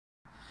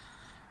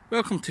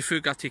Welcome to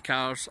Fu'Gutty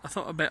Cars. I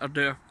thought I'd better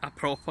do a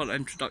proper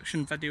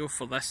introduction video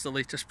for this, the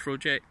latest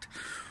project,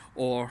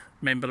 or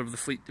member of the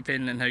fleet,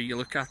 depending on how you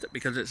look at it,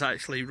 because it's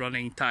actually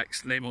running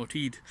taxed and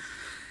MOT'd.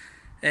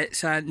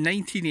 It's a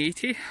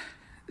 1980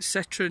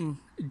 Citroen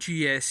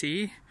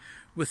GSA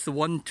with the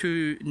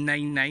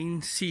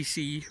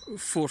 1299cc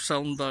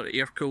 4-cylinder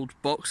air-cooled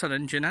boxer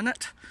engine in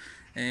it.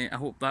 I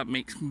hope that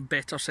makes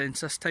better sense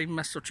this time,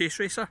 Mr. Chase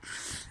Racer.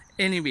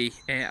 Anyway,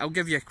 I'll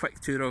give you a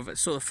quick tour of it.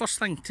 So the first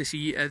thing to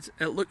see is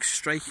it looks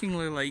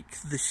strikingly like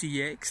the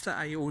CX that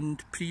I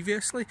owned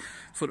previously,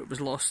 before it was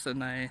lost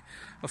in a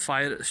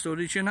fire at the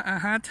storage unit I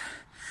had.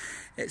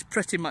 It's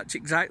pretty much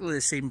exactly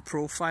the same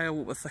profile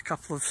with a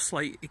couple of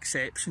slight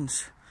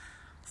exceptions.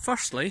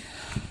 Firstly,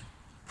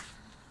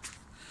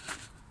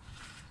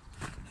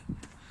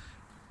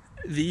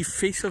 the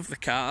face of the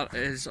car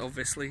is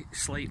obviously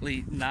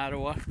slightly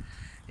narrower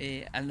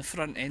and the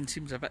front end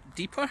seems a bit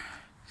deeper,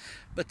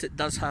 but it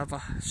does have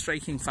a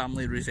striking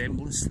family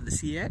resemblance to the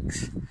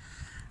CX.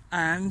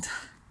 And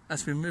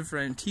as we move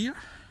around here,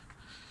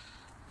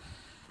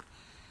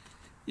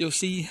 you'll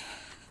see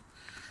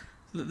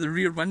that the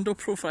rear window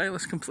profile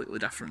is completely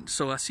different.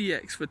 So a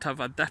CX would have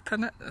a dip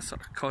in it, a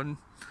sort of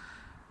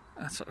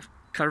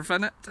curve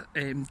in it,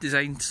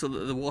 designed so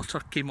that the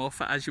water came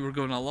off it as you were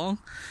going along,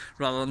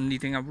 rather than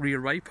needing a rear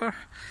wiper.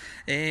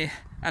 And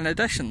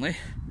additionally,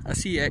 a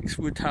CX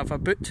would have a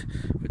boot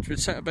which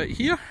would sit about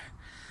here.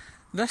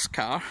 This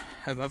car,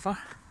 however,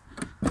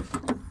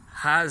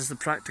 has the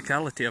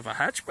practicality of a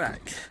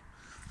hatchback.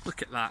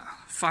 Look at that,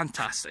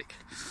 fantastic.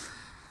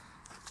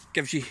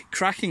 Gives you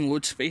cracking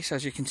load space,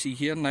 as you can see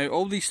here. Now,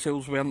 all these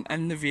tools weren't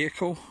in the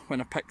vehicle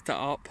when I picked it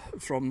up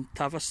from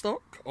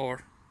Tavistock,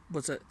 or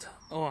was it,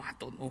 oh I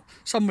don't know,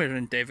 somewhere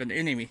in Devon.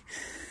 Anyway,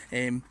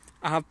 I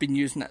have been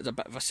using it as a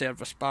bit of a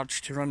service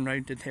barge to run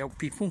around and help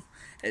people.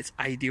 It's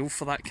ideal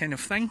for that kind of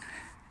thing.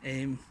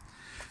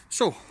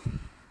 So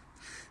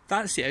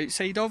that's the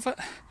outside of it.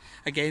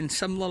 Again,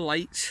 similar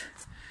lights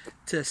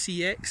to a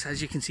CX.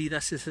 As you can see,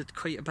 this has had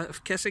quite a bit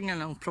of kissing and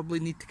I'll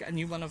probably need to get a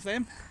new one of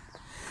them.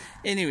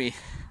 Anyway,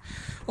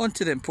 on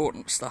to the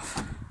important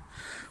stuff.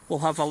 We'll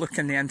have a look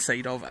in the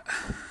inside of it.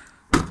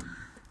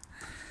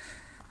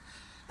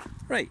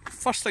 Right,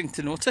 first thing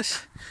to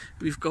notice,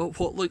 we've got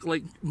what look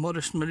like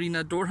Morris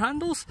Marina door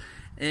handles,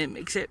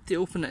 except they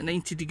open at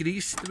 90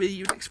 degrees the way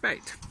you'd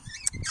expect.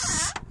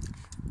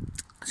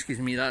 Excuse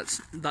me, that's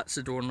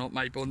the door, not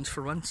my bones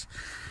for once.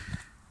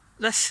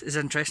 This is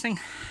interesting.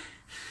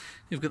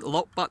 You've got the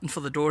lock button for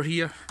the door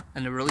here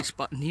and the release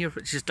button here,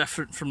 which is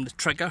different from the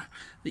trigger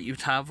that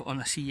you'd have on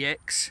a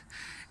CX.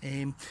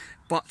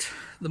 But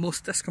the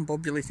most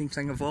discombobulating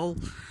thing of all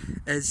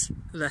is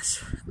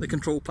this, the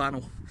control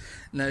panel.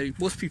 Now,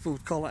 most people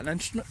would call it an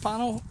instrument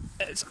panel.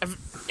 It's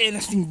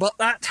anything but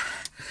that.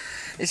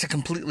 It's a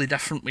completely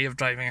different way of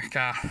driving a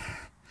car.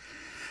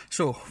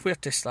 So, where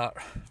to start?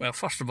 Well,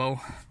 first of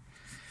all,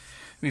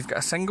 we've got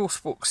a single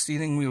spoke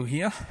steering wheel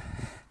here,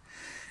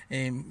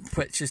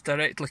 which is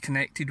directly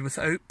connected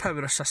without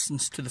power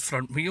assistance to the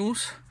front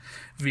wheels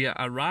via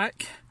a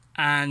rack.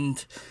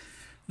 And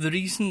the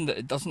reason that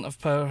it doesn't have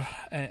power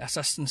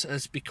assistance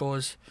is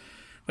because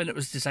when it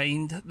was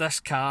designed, this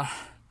car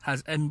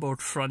has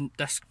inboard front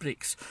disc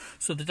brakes.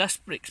 So the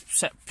disc brakes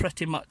sit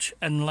pretty much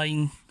in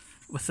line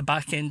with the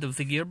back end of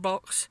the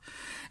gearbox,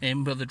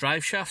 where the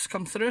drive shafts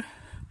come through,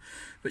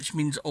 which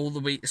means all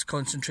the weight is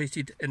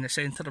concentrated in the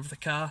centre of the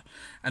car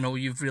and all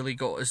you've really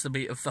got is the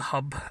weight of the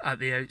hub at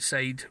the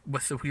outside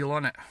with the wheel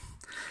on it.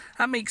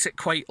 That makes it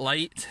quite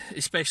light,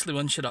 especially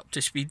once you're up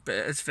to speed, but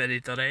it is very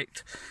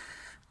direct.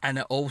 And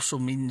it also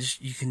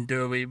means you can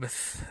do away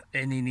with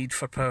any need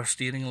for power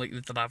steering like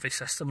the Dravi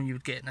system you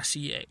would get in a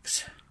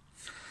CX.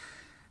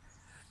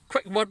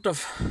 Quick word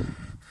of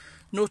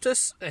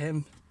notice,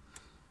 the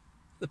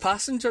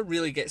passenger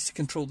really gets to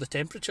control the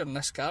temperature in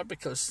this car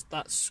because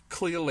that's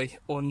clearly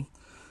on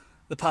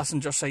the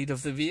passenger side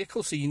of the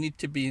vehicle, so you need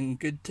to be in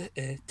good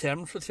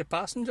terms with your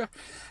passenger.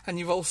 And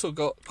you've also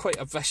got quite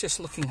a vicious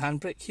looking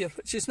handbrake here,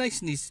 which is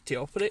nice and easy to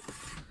operate,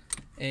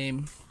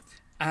 and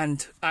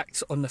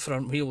acts on the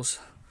front wheels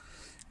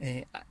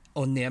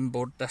on the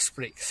inboard disc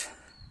brakes.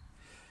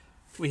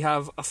 We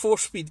have a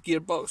 4-speed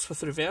gearbox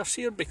with reverse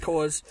here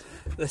because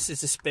this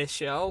is the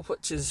Special,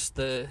 which is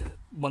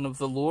one of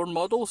the lower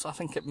models. I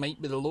think it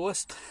might be the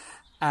lowest,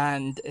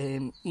 and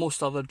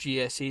most other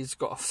GSAs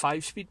got a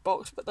 5-speed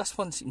box, but this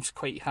one seems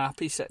quite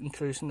happy sitting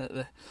cruising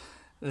at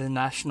the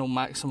national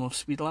maximum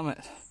speed limit.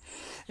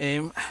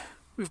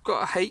 We've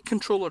got a height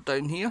controller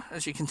down here,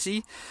 as you can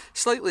see,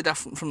 slightly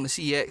different from the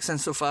CX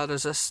insofar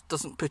as this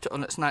doesn't put it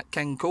on its Nat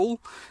King Cole.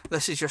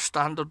 This is your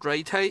standard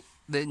ride height.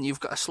 Then you've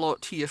got a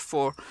slot here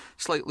for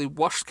slightly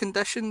worse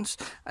conditions,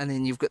 and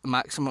then you've got the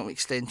maximum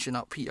extension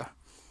up here.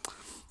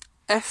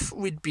 If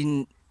we'd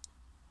been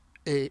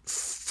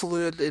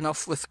fluid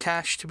enough with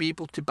cash to be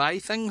able to buy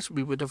things,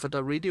 we would have had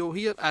a radio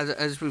here. As it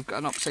is, we've got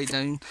an upside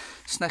down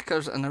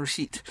Snickers and a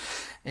receipt.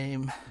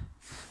 There's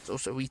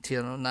also a wee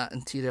tear on that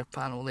interior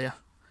panel there,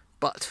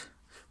 but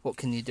what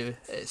can you do?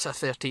 It's a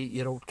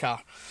 38-year-old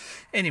car.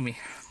 Anyway,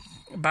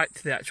 back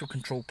to the actual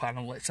control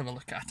panel, let's have a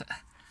look at it.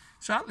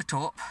 So at the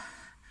top,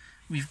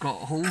 we've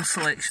got a whole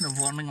selection of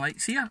warning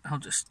lights here. I'll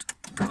just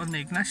put on the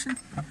ignition.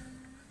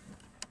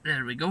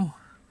 There we go.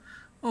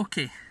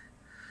 Okay,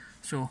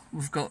 so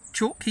we've got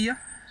choke here.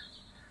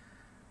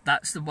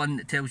 That's the one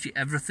that tells you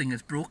everything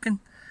is broken.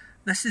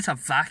 This is a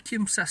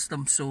vacuum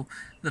system, so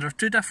there are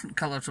two different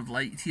colours of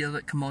light here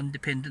that come on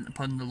dependent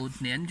upon the load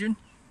in the engine.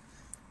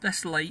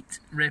 This light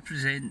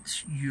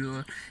represents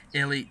your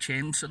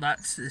LHM, so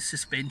that's the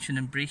suspension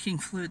and braking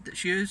fluid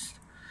that's used.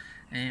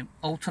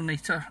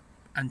 Alternator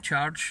and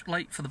charge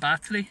light for the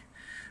battery.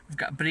 We've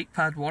got a brake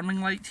pad warning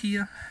light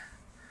here,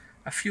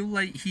 a fuel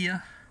light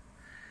here,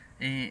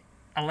 a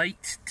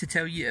light to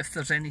tell you if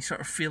there's any sort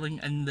of failing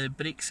in the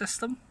brake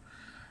system,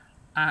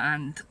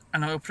 and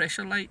an oil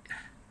pressure light,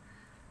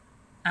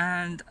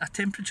 and a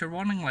temperature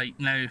warning light.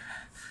 Now,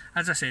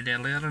 as I said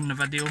earlier in the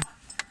video,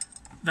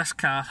 this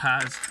car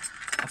has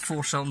a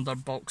 4-cylinder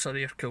boxer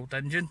air-cooled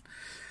engine.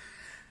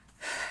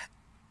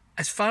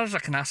 As far as I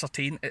can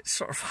ascertain, it's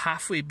sort of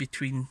halfway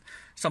between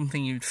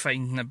something you'd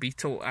find in a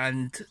Beetle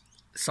and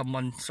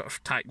someone sort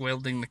of tack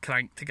welding the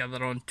crank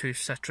together on two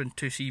Citroen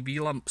 2CV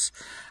lumps.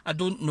 I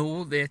don't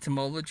know the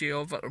etymology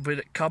of it or where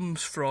it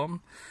comes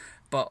from,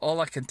 but all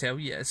I can tell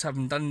you is,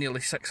 having done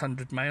nearly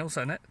 600 miles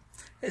in it,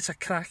 it's a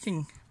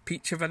cracking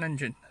peach of an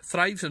engine.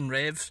 Thrives on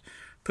revs,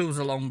 pulls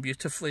along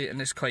beautifully,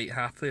 and is quite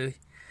happily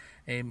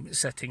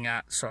sitting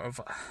at sort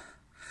of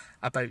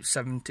about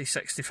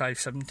 65,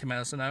 70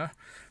 miles an hour,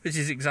 which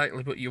is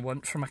exactly what you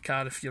want from a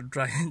car if you're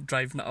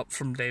driving it up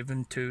from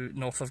Devon to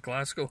north of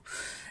Glasgow.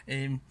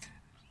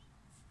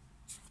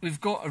 We've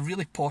got a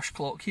really posh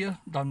clock here,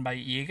 done by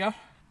Jaeger.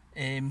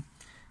 I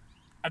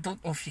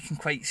don't know if you can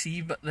quite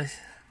see, but the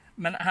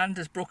minute hand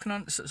is broken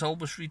on it, so it's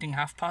always reading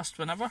 1/2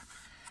 whenever.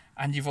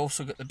 And you've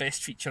also got the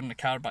best feature in the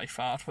car by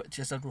far, which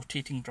is a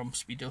rotating drum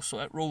speedo, so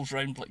it rolls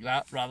round like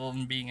that rather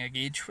than being a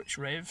gauge which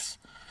revs.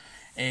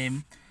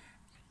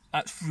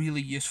 That's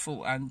really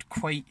useful and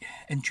quite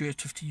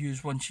intuitive to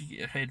use once you get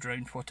your head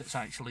around what it's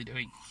actually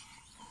doing.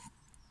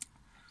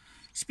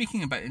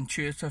 Speaking about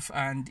intuitive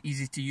and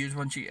easy to use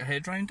once you get your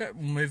head around it,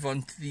 we'll move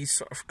on to these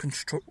sort of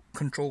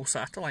control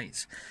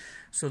satellites.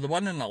 So the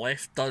one on the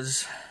left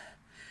does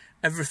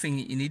everything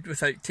that you need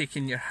without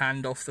taking your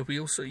hand off the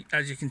wheel. So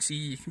as you can see,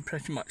 you can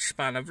pretty much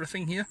span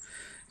everything here.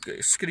 Got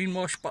your screen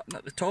wash button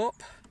at the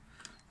top.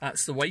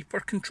 That's the wiper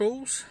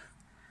controls.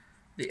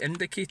 The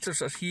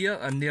indicators are here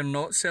and they're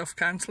not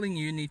self-cancelling.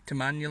 You need to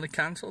manually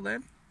cancel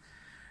them.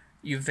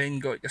 You've then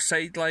got your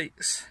side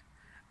lights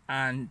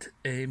and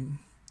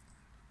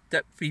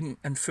dip beam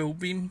and full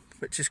beam,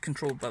 which is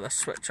controlled by this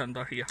switch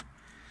under here.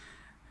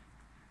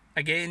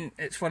 Again,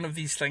 it's one of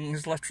these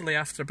things, literally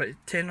after about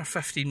 10 or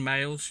 15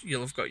 miles,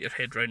 you'll have got your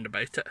head round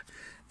about it.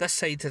 This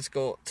side has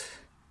got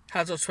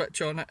hazard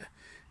switch on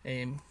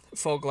it,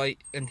 fog light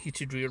and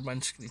heated rear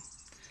windscreen.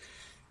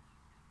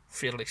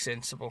 Fairly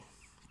sensible.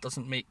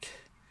 Doesn't make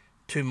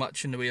too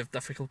much in the way of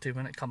difficulty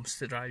when it comes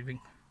to driving.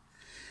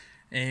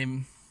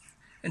 In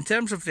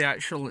terms of the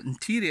actual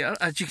interior,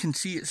 as you can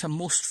see, it's a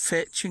most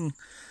fetching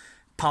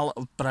palette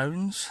of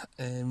browns,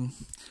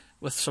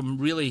 with some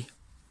really...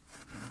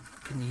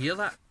 Can you hear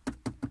that?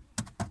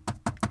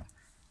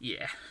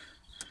 Yeah,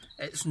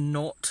 it's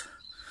not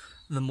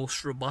the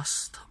most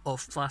robust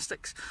of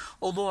plastics,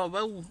 although I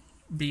will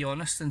be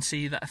honest and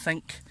say that I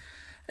think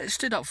it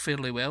stood up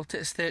fairly well to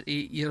its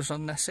 38 years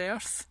on this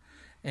earth.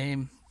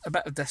 A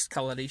bit of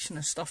discoloration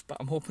and stuff, but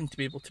I'm hoping to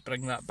be able to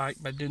bring that back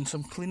by doing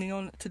some cleaning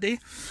on it today.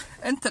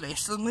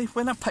 Interestingly,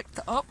 when I picked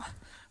it up,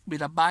 we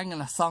had a bang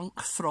and a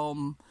thunk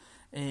from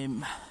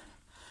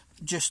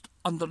just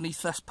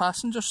underneath this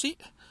passenger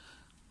seat.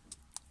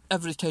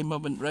 Every time I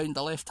went round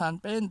the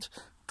left-hand bend,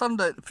 turned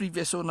out the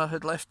previous owner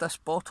had left this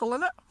bottle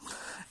in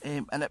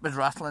it, and it was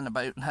rattling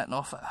about and hitting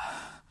off it.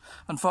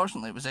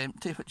 Unfortunately, it was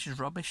empty, which is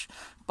rubbish,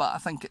 but I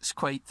think it's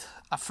quite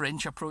a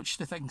French approach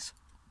to things.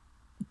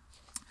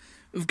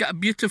 We've got a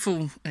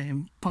beautiful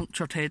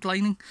punctured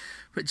headlining,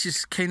 which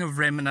is kind of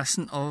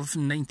reminiscent of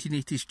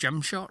 1980s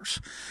gym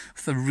shorts,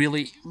 with a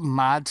really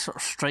mad sort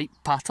of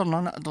striped pattern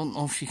on it. I don't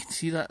know if you can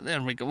see that.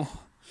 There we go.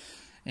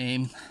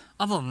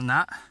 Other than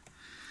that,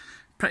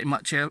 pretty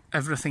much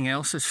everything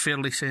else is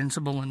fairly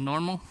sensible and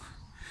normal.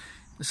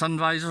 The sun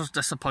visors,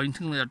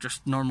 disappointingly, are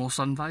just normal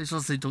sun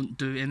visors. They don't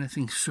do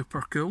anything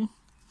super cool.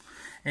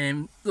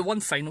 The one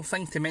final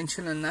thing to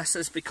mention in this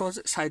is, because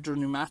it's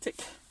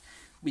hydro-pneumatic,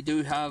 we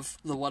do have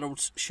the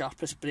world's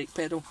sharpest brake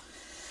pedal.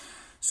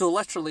 So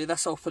literally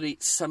this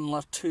operates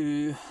similar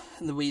to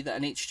the way that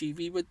an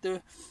HGV would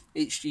do.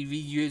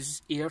 HGV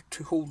uses air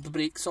to hold the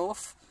brakes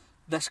off.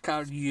 This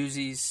car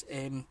uses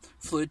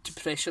fluid to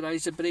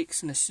pressurise the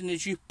brakes, and as soon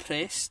as you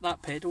press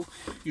that pedal,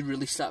 you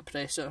release that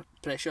pressure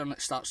and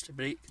it starts to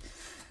brake.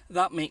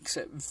 That makes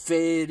it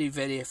very,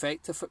 very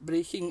effective at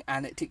braking,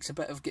 and it takes a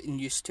bit of getting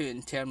used to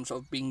in terms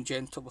of being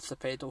gentle with the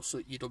pedal so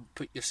that you don't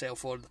put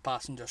yourself or the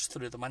passengers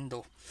through the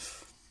window.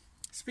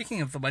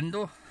 Speaking of the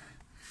window,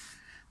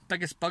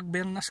 biggest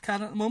bugbear in this car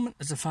at the moment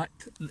is the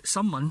fact that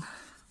someone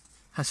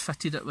has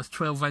fitted it with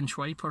 12-inch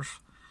wipers.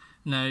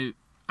 Now,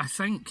 I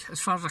think,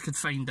 as far as I could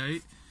find out,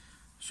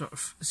 sort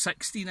of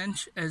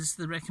 16-inch is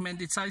the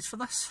recommended size for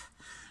this.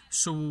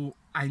 So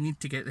I need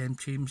to get them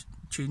changed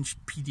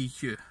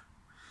PDQ.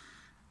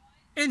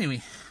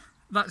 Anyway,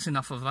 that's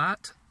enough of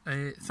that.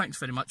 Thanks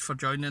very much for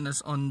joining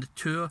us on the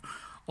tour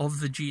of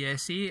the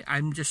GSA.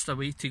 I'm just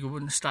away to go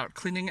and start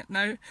cleaning it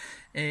now,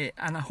 and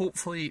I'll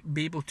hopefully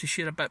be able to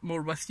share a bit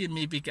more with you,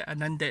 maybe get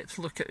an in-depth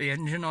look at the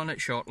engine on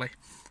it shortly.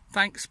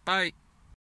 Thanks, bye.